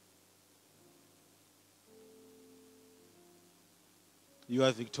 You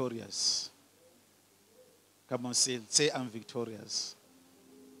are victorious. Come on, say I'm victorious.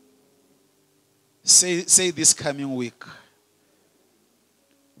 Say this coming week,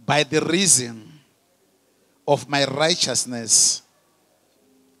 by the reason of my righteousness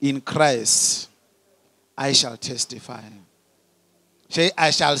in Christ, I shall testify. Say,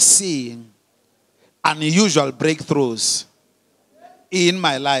 I shall see unusual breakthroughs in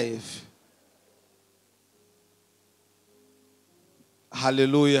my life.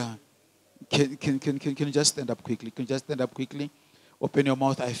 Hallelujah. Can you just stand up quickly? Can you just stand up quickly? Open your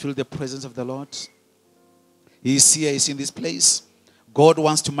mouth. I feel the presence of the Lord. He is here. He's in this place. God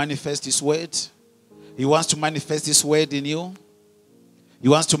wants to manifest his word. He wants to manifest his word in you. He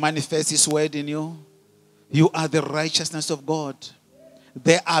wants to manifest his word in you. You are the righteousness of God.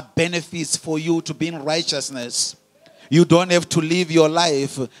 There are benefits for you to be in righteousness. You don't have to live your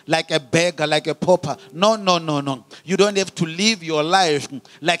life like a beggar, like a pauper. No, no, no, no. You don't have to live your life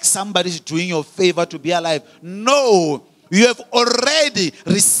like somebody's doing you a favor to be alive. No. You have already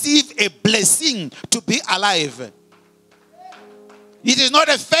received a blessing to be alive. It is not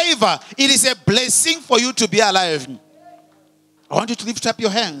a favor. It is a blessing for you to be alive. I want you to lift up your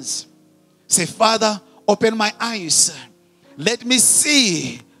hands. Say, Father, open my eyes. Let me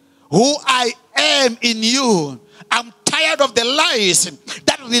see who I am in you. I'm tired of the lies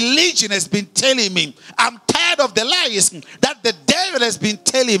that religion has been telling me. I'm tired of the lies that the devil has been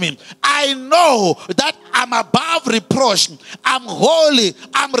telling me. I know that I'm above reproach. I'm holy.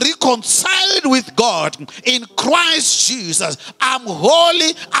 I'm reconciled with God in Christ Jesus. I'm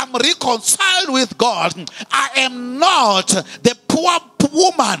holy. I'm reconciled with God. I am not the poor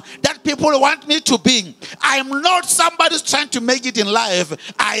woman that people want me to be. I am not somebody who's trying to make it in life.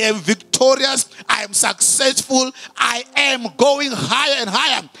 I am victorious. I am successful. I am going higher and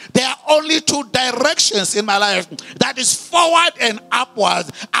higher. There are only two directions in my life. That is forward and upward.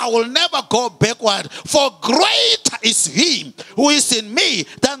 I will never go backward. For greater is he who is in me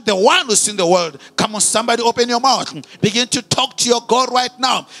than the one who's in the world. Come on, somebody open your mouth. Begin to talk to your God right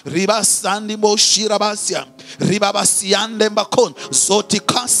now. Riba sandi mo shirabasia. Riba basiande mbakon. Zoti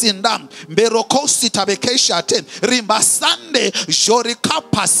kasindam. Merokosi tabekeshate. Rimba sande. Jorika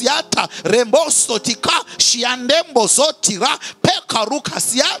pasiata. Remboso tika. Shiandembo zotira. Pekaruka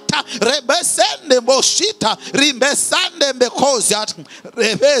siata. Rebesende moshita. Rimbesande mbekoziat.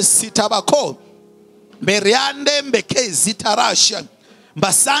 Rebesi tabako. Meriande mbekezi tarasha.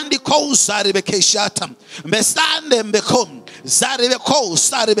 Mbasandi ko zari bekeshata. Mbesande mbekom. Zari beko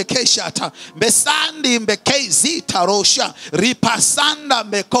zari bekeshata. Mbesandi mbekezi tarosha. Ripasanda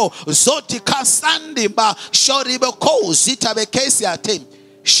mbeko. Zoti kasandi mba. Shori beko zita bekesi ate.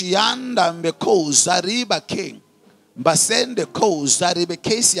 Shianda mbeko zari bake. Mbasende ko zari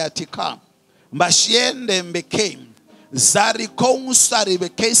bekesi atika. Mbashiende mbeke. Zari ko zari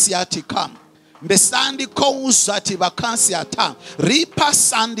bekesi atika. Mbesandi kouzati vakansi ata. Ripa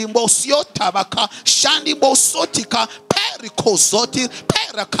sandi mbosiota vaka. Shandi mbosotika. Perikozoti.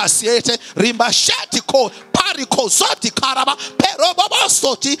 Perakasiete. Rimbashati ko. Parikozoti karaba.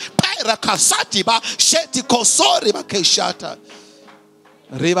 Perobobosoti. Perakasati ba. Sheti kosori bakeshata.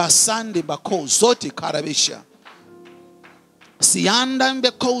 Riba sandi bakozoti karabisha. Sianda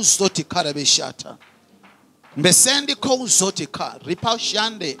mbekozoti karabishata. Mbesendi kozoti ka. Ripa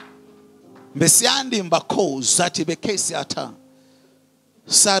shande. Mbesiandi mbako zati bekesi ata.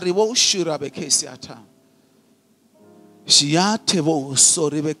 Sariwo shura bekesi ata. Shiate wo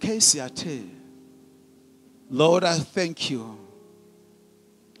sori bekesi ate. Lord, I thank you.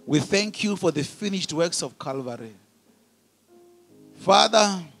 We thank you for the finished works of Calvary.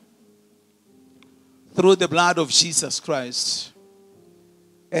 Father, through the blood of Jesus Christ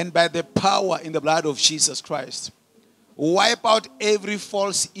and by the power in the blood of Jesus Christ, wipe out every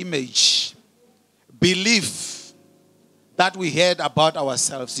false image, belief that we had about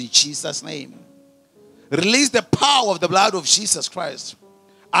ourselves in Jesus' name. Release the power of the blood of Jesus Christ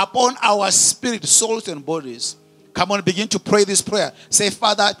upon our spirit, souls, and bodies. Come on, begin to pray this prayer. Say,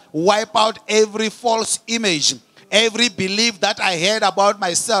 Father, wipe out every false image, every belief that I had about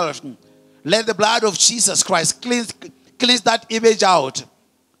myself. Let the blood of Jesus Christ cleanse that image out.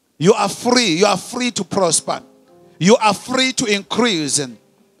 You are free. You are free to prosper. You are free to increase.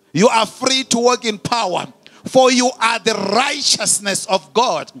 You are free to walk in power. For you are the righteousness of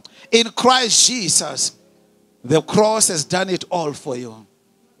God in Christ Jesus. The cross has done it all for you.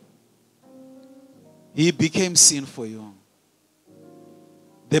 He became sin for you.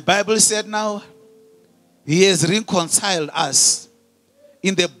 The Bible said now, he has reconciled us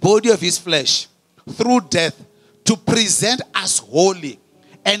in the body of his flesh through death to present us holy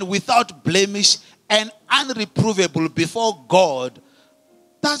and without blemish and unreprovable before God.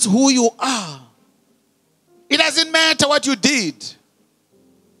 That's who you are. It doesn't matter what you did.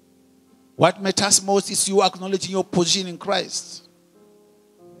 What matters most is you acknowledging your position in Christ.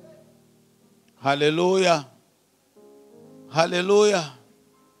 Hallelujah. Hallelujah.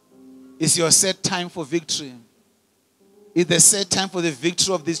 It's your set time for victory. It's the set time for the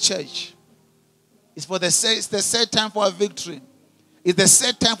victory of this church. It's the set time for our victory. It's the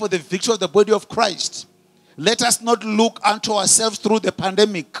set time for the victory of the body of Christ. Let us not look unto ourselves through the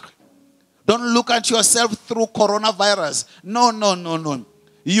pandemic. Don't look at yourself through coronavirus. No, no, no, no.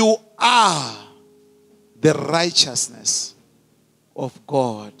 You are the righteousness of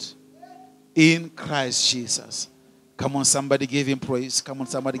God in Christ Jesus. Come on, somebody give him praise. Come on,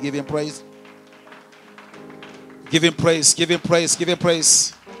 somebody give him praise. Give him praise, give him praise, give him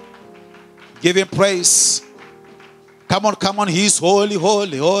praise. Give him praise. Come on. He's holy,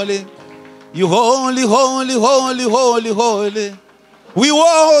 holy, holy. You holy, holy, holy, holy, holy. We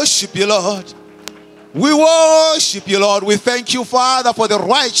worship you, Lord. We worship you, Lord. We thank you, Father, for the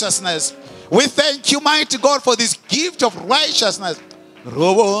righteousness. We thank you, mighty God, for this gift of righteousness.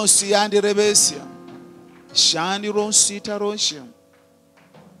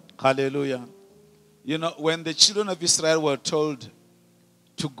 Hallelujah. You know, when the children of Israel were told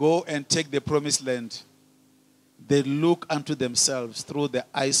to go and take the promised land, they look unto themselves through the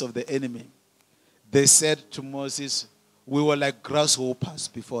eyes of the enemy. They said to Moses, we were like grasshoppers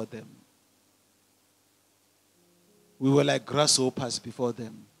before them. We were like grasshoppers before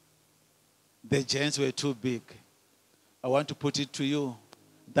them. The giants were too big. I want to put it to you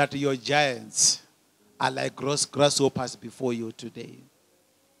that your giants are like grasshoppers before you today.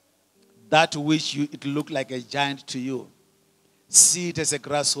 That which it looked like a giant to you, see it as a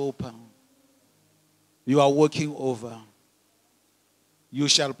grasshopper. You are walking over. You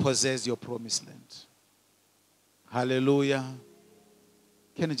shall possess your promised land. Hallelujah.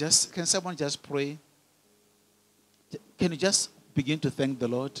 Can someone just pray? Can you just begin to thank the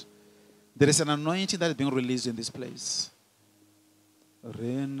Lord? There is an anointing that is being released in this place.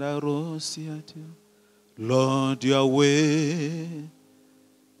 Lord, you are worthy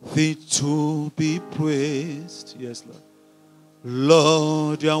to be praised. Yes, Lord.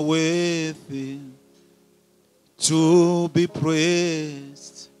 Lord, you are worthy to be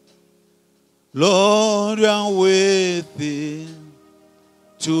praised. Lord, you are worthy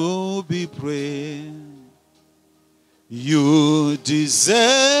to be praised. You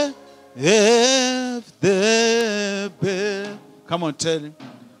deserve the best. Come on, tell him.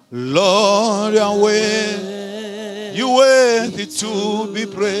 Lord, you are worthy. You worthy to be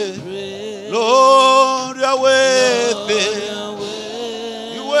praised. Lord, you are worthy.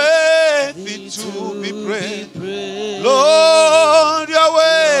 You worthy to be praised. Lord, you are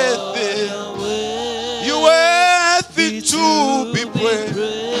worthy. You worthy to be praised.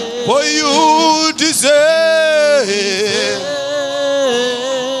 For you deserve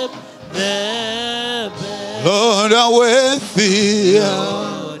the best. Lord, you are worthy.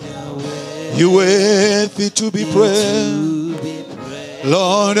 You worthy to be praised.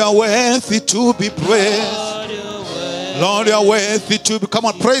 Lord, you are worthy to be praised. Lord, you are worthy to be. Come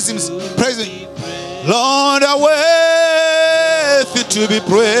on, praise him. Praise him. Lord, you are worthy to be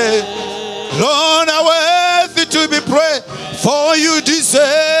praised. Lord, you are worthy to be praised. For you deserve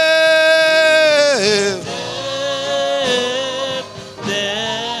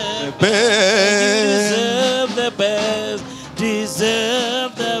the best. Deserve the best.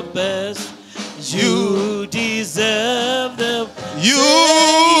 Deserve the best. You deserve the.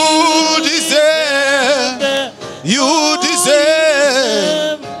 You deserve. You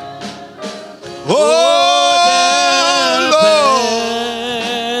deserve. Oh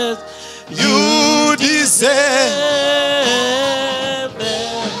Lord, you deserve.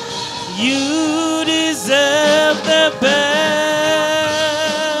 You deserve the best.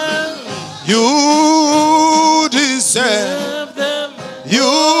 You deserve.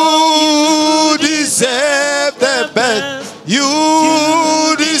 You deserve the best.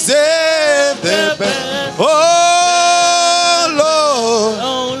 You deserve the best. Oh Lord,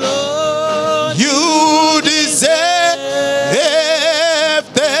 you deserve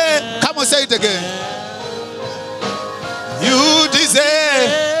the. Come on, say it again. You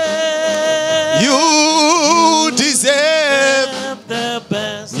deserve. You deserve the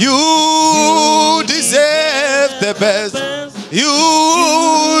best. You deserve the best.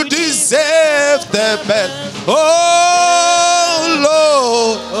 You deserve the best. Oh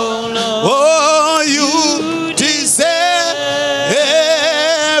Lord, oh you deserve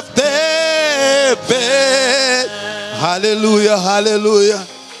the best. Hallelujah, hallelujah.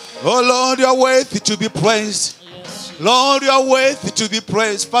 Oh Lord, you are worthy to be praised. Lord, you are worthy to be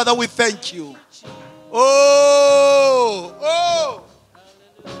praised. Father, we thank you. Oh, oh.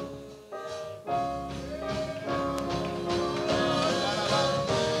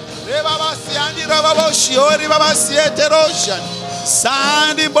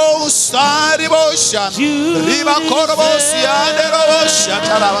 Sandy Bo, Sandy Boshan, Riva Corbosi, and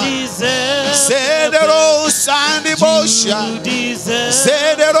Sedero, Sandy Boshan,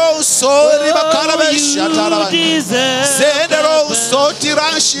 Sedero, so Riva Carabesha, Sedero, so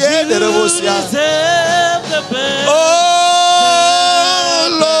Tirashi, and oh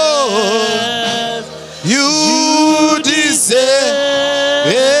Lord, you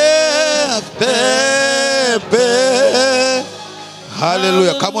deserve the best.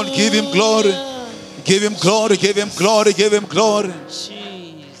 Hallelujah. Come on, give him glory. Give him glory, give him glory, give him glory.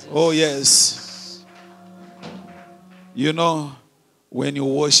 Jesus. Oh, yes. You know, when you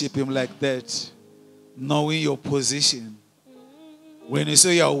worship him like that, knowing your position, when you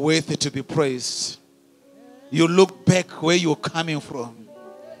say you are worthy to be praised, you look back where you're coming from.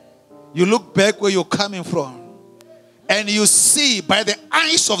 You look back where you're coming from. And you see by the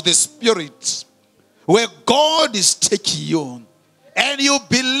eyes of the Spirit where God is taking you. And you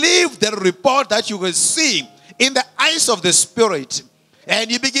believe the report that you will see in the eyes of the Spirit.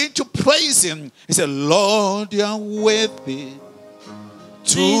 And you begin to praise him. He said, Lord, you are worthy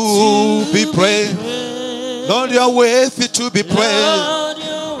to be praised. Lord, you are worthy to be praised.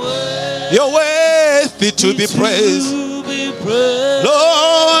 You're worthy to be praised.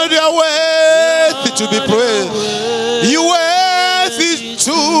 Lord, you are worthy to be praised. You are worthy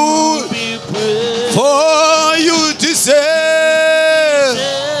to be praised. For you deserve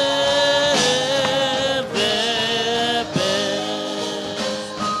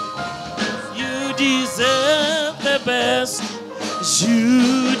the best.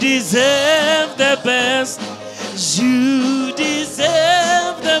 You deserve the best. You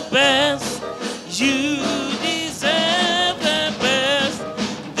deserve the best. You deserve the best.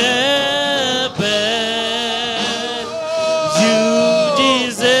 The best. You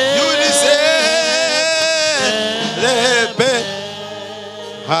deserve the best.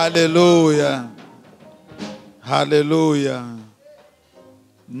 Hallelujah. Hallelujah.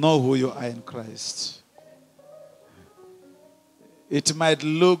 Know who you are in Christ. It might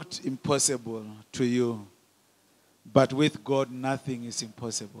look impossible to you, but with God, nothing is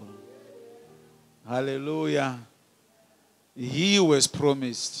impossible. Hallelujah. He who has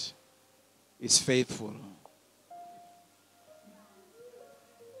promised is faithful.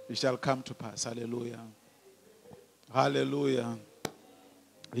 It shall come to pass. Hallelujah. Hallelujah.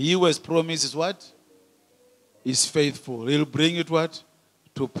 He who has promised is what? Is faithful. He'll bring it what?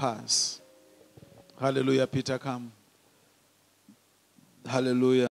 To pass. Hallelujah. Peter, come. Hallelujah.